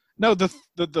Alaska? No,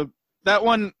 that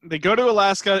one, they go to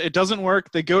Alaska, it doesn't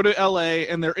work. They go to LA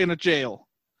and they're in a jail.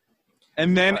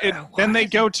 And then then they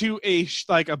go to a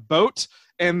boat,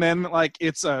 and then like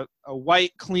it's a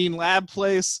white clean lab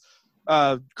place.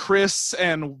 Chris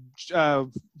and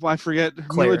I forget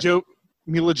Claire.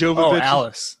 Mila Jovovich. Oh,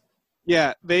 Alice.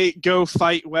 Yeah, they go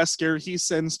fight Wesker. He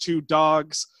sends 2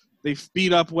 dogs They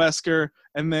beat up Wesker,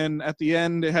 and then at the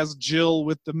end, it has Jill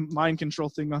with the mind control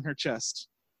thing on her chest.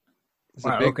 It's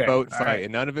a big boat fight,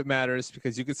 and none of it matters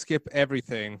because you could skip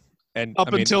everything. And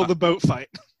until the boat fight.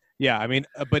 Yeah, I mean,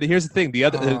 but here's the thing: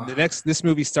 this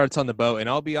movie starts on the boat, and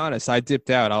I'll be honest, I dipped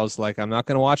out. I was like, I'm not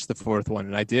going to watch the fourth one,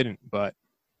 and I didn't. But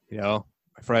my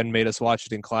friend made us watch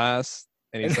it in class,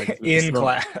 and he's like, in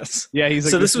class. Yeah, he's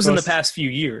like, so this was in the past few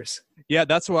years. Yeah,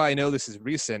 that's why I know this is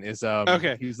recent.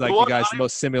 Okay. He's like, you guys, the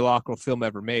most simulacral film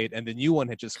ever made, and the new one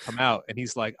had just come out, and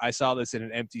he's like, I saw this in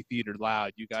an empty theater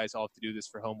loud. You guys all have to do this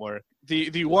for homework.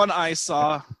 The one I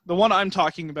saw, the one I'm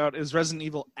talking about, is Resident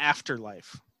Evil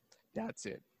Afterlife. That's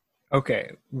it.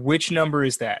 Okay, which number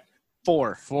is that?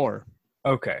 4.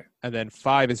 Okay. And then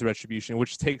 5 is Retribution,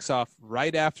 which takes off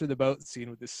right after the boat scene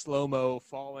with this slow-mo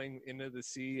falling into the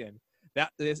sea, and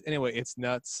that is anyway. It's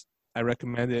nuts. I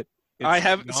recommend it. I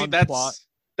haven't seen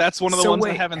that's one of the ones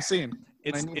I haven't seen.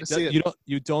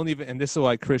 You don't even, and this is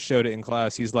why Chris showed it in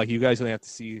class. He's like, you guys don't have to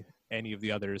see any of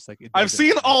the others. Like, I've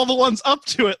seen all the ones up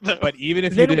to it though. But even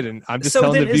if you didn't, I'm just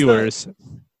telling the viewers.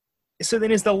 So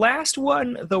then is the last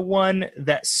one the one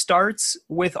that starts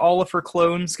with all of her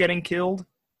clones getting killed?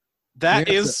 That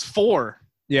is 4.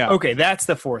 Yeah. Okay, that's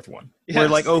the 4th one. Yes. Where it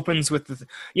like opens with the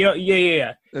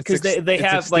yeah. Because they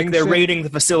have like they're raiding the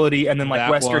facility, and then like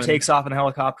Wesker takes off in a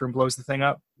helicopter and blows the thing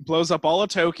up. Blows up all of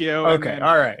Tokyo. Okay,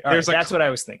 all right. That's what I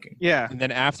was thinking. Yeah. And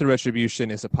then after Retribution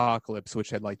is Apocalypse, which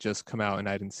had like just come out, and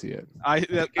I didn't see it. I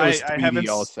haven't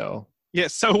also. Yeah,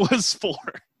 so was 4.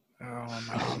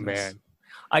 Oh man.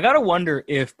 I gotta wonder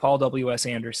if Paul W.S.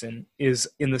 Anderson is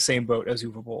in the same boat as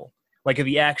Uwe Boll. Like if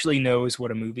he actually knows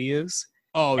what a movie is.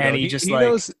 Oh, and no, he just he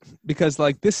knows, because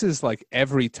like this is like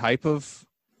every type of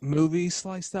movie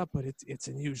sliced up, but it's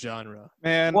a new genre.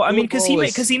 Man, well, I mean,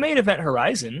 because he made Event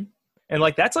Horizon, and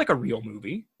like that's like a real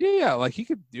movie. Yeah, like he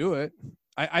could do it.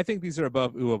 I think these are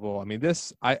above Uwe Boll. I mean,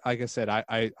 this, like I said,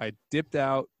 I dipped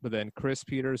out, but then Chris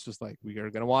Peters was like, we are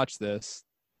gonna watch this.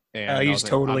 And he's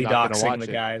totally doxing the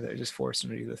guy that just forced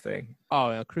him to do the thing. Oh,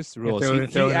 yeah, Chris rules.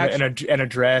 Throw an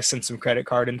address and some credit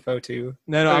card info too.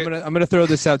 No, I'm gonna throw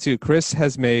this out too. Chris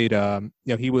has made,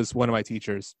 he was one of my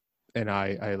teachers, and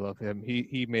I love him.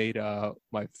 He made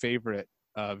my favorite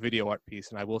video art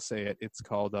piece, and I will say it. It's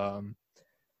called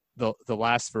the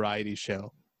Last Variety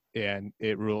Show, and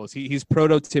it rules. He's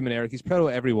proto Tim and Eric. He's proto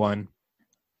everyone,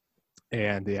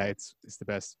 and yeah, it's the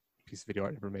best piece of video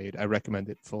art ever made. I recommend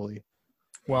it fully.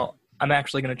 Well, I'm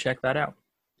actually going to check that out.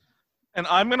 And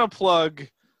I'm going to plug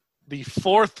the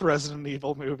 4th Resident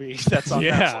Evil movie that's on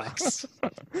Netflix.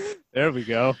 There we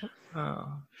go.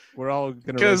 We're all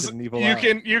going to Resident Evil out.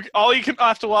 All you can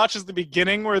have to watch is the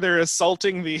beginning where they're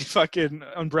assaulting the fucking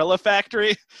umbrella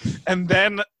factory, and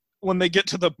then when they get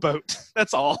to the boat.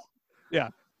 That's all. Yeah.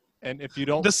 And if you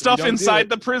don't, the stuff inside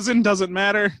the prison doesn't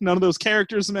matter. None of those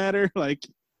characters matter. Like,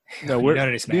 no,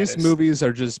 these movies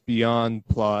are just beyond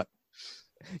plot.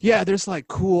 Yeah, there's like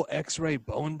cool X-ray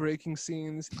bone breaking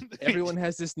scenes. Everyone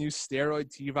has this new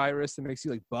steroid T virus that makes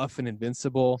you like buff and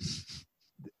invincible.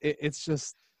 It's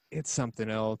something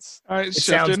else. All right, it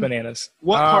sounds bananas.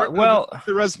 What part of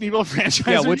the Resident Evil franchise?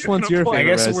 Yeah, which one's your favorite? I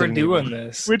guess Resident we're doing Evil?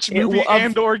 this. Which movie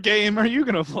and/or game are you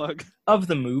gonna plug? Of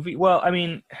the movie? Well, I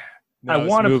mean, no, I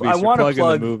want to plug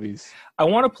the movies. I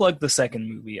want to plug the second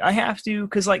movie. I have to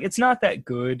because like it's not that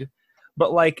good,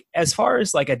 but like as far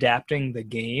as like adapting the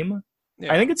game.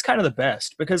 Yeah. I think it's kind of the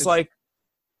best because like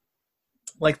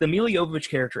the Milla Jovovich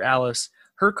character Alice,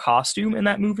 her costume in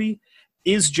that movie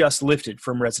is just lifted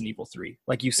from Resident Evil 3.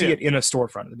 Like you see it in a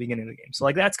storefront at the beginning of the game. So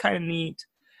like that's kind of neat.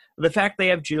 The fact they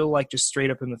have Jill like just straight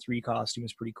up in the 3 costume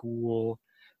is pretty cool.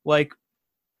 Like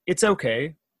it's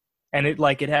okay. And it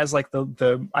has like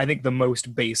the I think the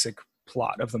most basic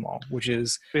plot of them all, which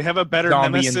is they have a better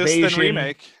nemesis than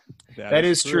Remake. That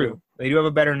is true. They do have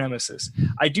a better nemesis.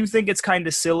 I do think it's kind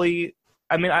of silly.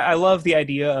 I mean, I love the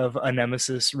idea of a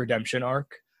nemesis redemption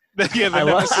arc. Yeah, I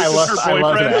love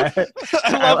that.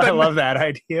 I love that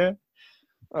idea.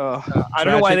 I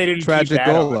don't know why they didn't Tragic keep that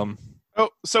Golem. Oh,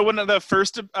 so when the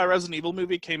first Resident Evil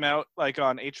movie came out, like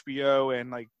on HBO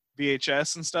and like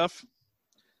VHS and stuff,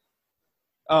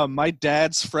 my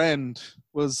dad's friend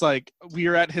was like, we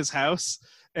were at his house,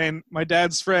 and my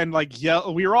dad's friend like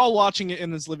yelled. We were all watching it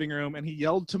in his living room, and he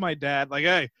yelled to my dad like,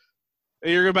 "Hey,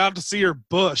 you're about to see your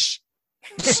bush."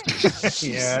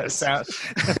 Yeah, it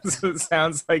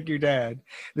sounds like your dad.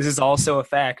 This is also a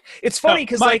fact. It's funny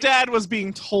because my dad was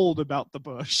being told about the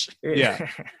bush. Yeah.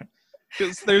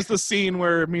 Because there's the scene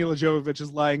where Milla Jovovich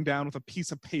is lying down with a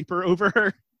piece of paper over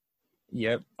her.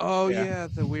 Yep. Oh yeah,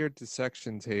 the weird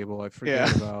dissection table. I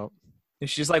forget about. And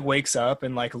she just like wakes up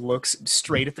and like looks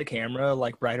straight at the camera,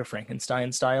 like Bride of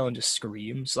Frankenstein style, and just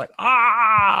screams like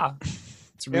ah.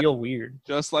 It's real weird.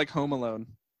 Just like Home Alone.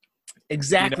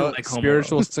 Exactly like Home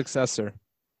spiritual Alone. successor.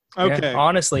 Okay. Yeah,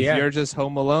 honestly, yeah. You're just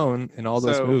Home Alone in all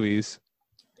those So- movies.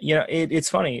 You know, it's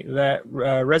funny that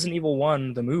Resident Evil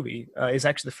 1, the movie, is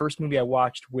actually the first movie I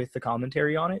watched with the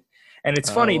commentary on it. And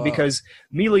it's funny wow. because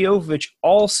Mila Jovovich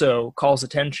also calls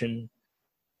attention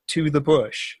to the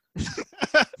bush,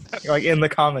 like in the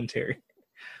commentary.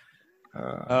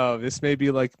 Oh, this may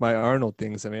be like my Arnold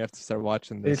things. I may have to start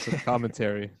watching this with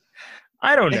commentary.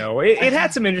 I don't know. It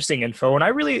had some interesting info,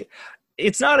 and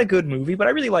it's not a good movie, but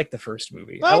I really like the first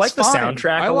movie. I That's like the fine.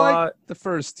 soundtrack I a like lot. the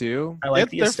first two. I like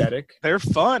the they're- aesthetic. They're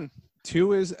fun.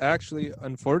 2 is actually,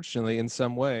 unfortunately, in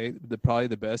some way, probably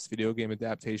the best video game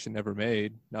adaptation ever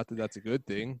made. Not that that's a good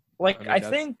thing. Like, I mean, I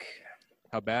that's- think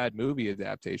How bad movie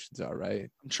adaptations are, right?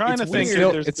 I'm trying It's to think weird.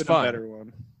 if there's It's been fun. a better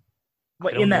one.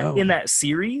 but don't know. in that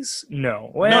series, no.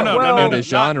 No, Well, no, well, no, the not-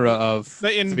 genre of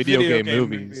in video game game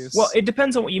movies. Well, it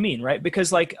depends on what you mean, right?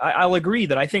 Because like I'll agree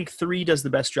that I think 3 does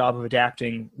the best job of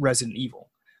adapting Resident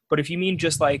Evil. But if you mean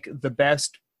just like the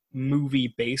best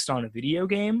movie based on a video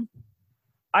game,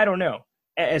 I don't know.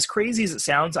 As crazy as it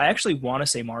sounds, I actually want to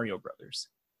say Mario Brothers.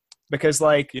 Because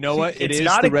like You know what? It it's is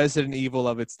not the a, Resident Evil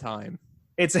of its time.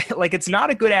 it's like it's not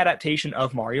a good adaptation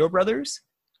of Mario Brothers,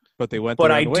 But they went but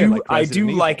their I own way, do like I Resident do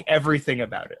Evil. like everything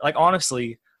about it. Like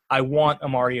honestly, I want a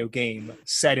Mario game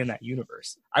set in that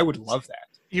universe. I would love that.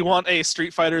 You want a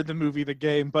Street Fighter the movie the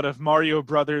game, but of Mario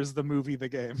Brothers the movie the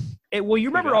game. Well, you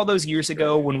remember Yeah. all those years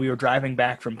ago when we were driving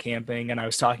back from camping, and I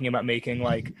was talking about making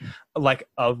like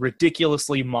a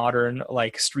ridiculously modern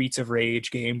like Streets of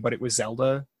Rage game, but it was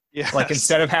Zelda. Yeah. Like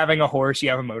instead of having a horse, you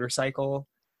have a motorcycle.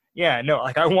 Yeah, no,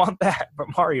 like I want that, but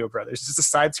Mario Brothers, just a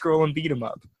side-scrolling beat 'em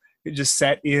up, it just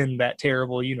set in that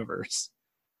terrible universe.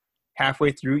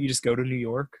 Halfway through, you just go to New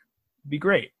York. It'd be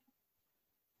great.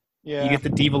 Yeah. You get the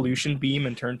devolution beam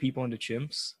and turn people into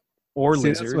chimps or See,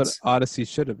 lizards. that's what Odyssey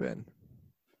should have been.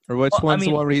 Or which Well, I one's mean-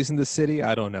 the one where he's in the city?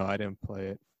 I don't know. I didn't play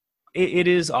it. It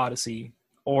is Odyssey,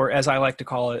 or as I like to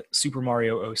call it, Super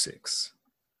Mario 06.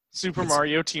 Super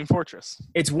Mario Team Fortress.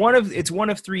 It's one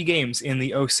of 3 games in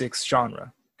the 06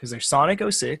 genre because there's Sonic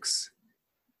 06,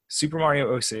 Super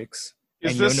Mario 06,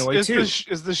 Is and this Yonoi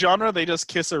 2. is the genre they just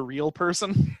kiss a real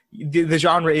person? The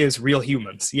genre is real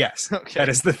humans. Yes, Okay.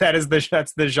 that's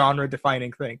the genre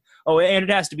defining thing. Oh, and it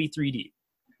has to be 3D.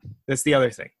 That's the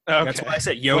other thing. Okay. That's why I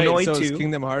said Wait, Yonoi so is 2.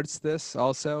 Kingdom Hearts this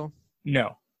also?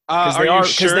 No, Are you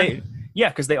sure?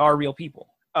 because they are real people.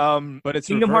 But it's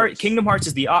Kingdom reversed. Hearts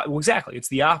is exactly it's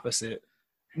the opposite,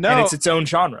 and No, it's its own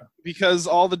genre. because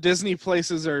all the Disney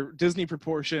places are Disney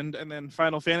proportioned, and then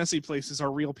Final Fantasy places are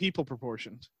real people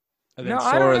proportioned. And then No,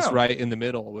 I don't Sora's know. right in the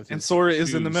middle with And his Sora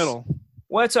is in the shoes. middle.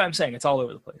 Well, that's what I'm saying. It's all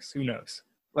over the place. Who knows?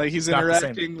 Like he's Not the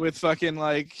same. interacting with fucking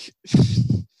like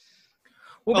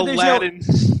Well, but Aladdin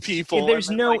people. There's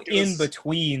and then, no like, it was-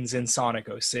 in-betweens in Sonic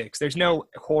 06. There's no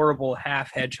horrible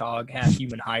half hedgehog, half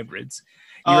human hybrids.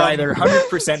 You're either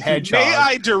 100% hedgehog. May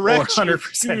I direct or you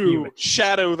 100% to human.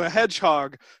 Shadow the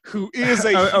Hedgehog, who is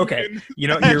a Oh, okay. human You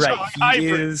know, you're right. hedgehog He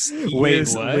hybrid. is Wait,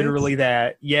 what? literally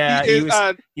that. Yeah, He is,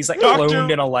 he's like Doctor-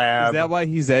 cloned in a Is lab. that why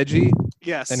he's edgy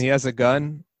yes. and he has a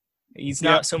gun? He's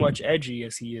Yep. not so much edgy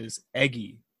as he is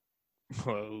eggy.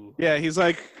 Whoa. Yeah, he's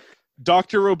like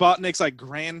Dr. Robotnik's like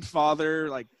grandfather,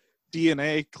 like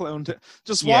DNA cloned.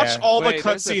 Just watch Yeah. all Wait, the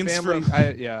there's a cutscenes family- from.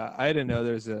 I didn't know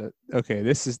there's a. Okay,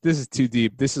 this is too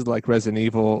deep. This is like Resident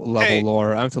Evil level Hey.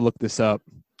 lore. I have to look this up.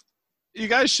 You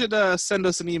guys should send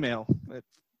us an email at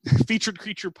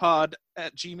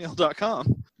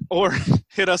featuredcreaturepod@gmail.com or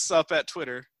hit us up at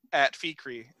Twitter at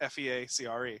Feacre,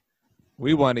 Feacre.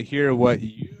 We want to hear what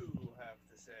you have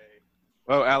to say.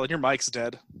 Oh, Alan, your mic's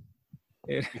dead.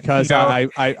 Because No, I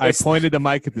it's- pointed the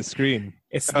mic at the screen.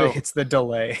 It's Oh. it's the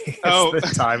delay. It's Oh. the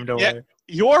time delay.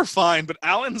 You're fine, but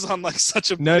Alan's on like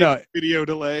such a No, big no. video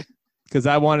delay. Because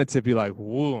I wanted to be like,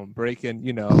 whoa, I'm breaking,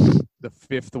 the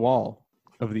fifth wall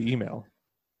of the email.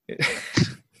 This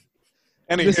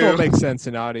won't Anywho, make sense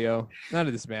in audio. None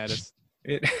of this matters.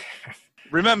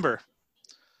 remember,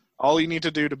 all you need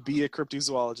to do to be a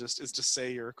cryptozoologist is to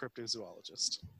say you're a cryptozoologist.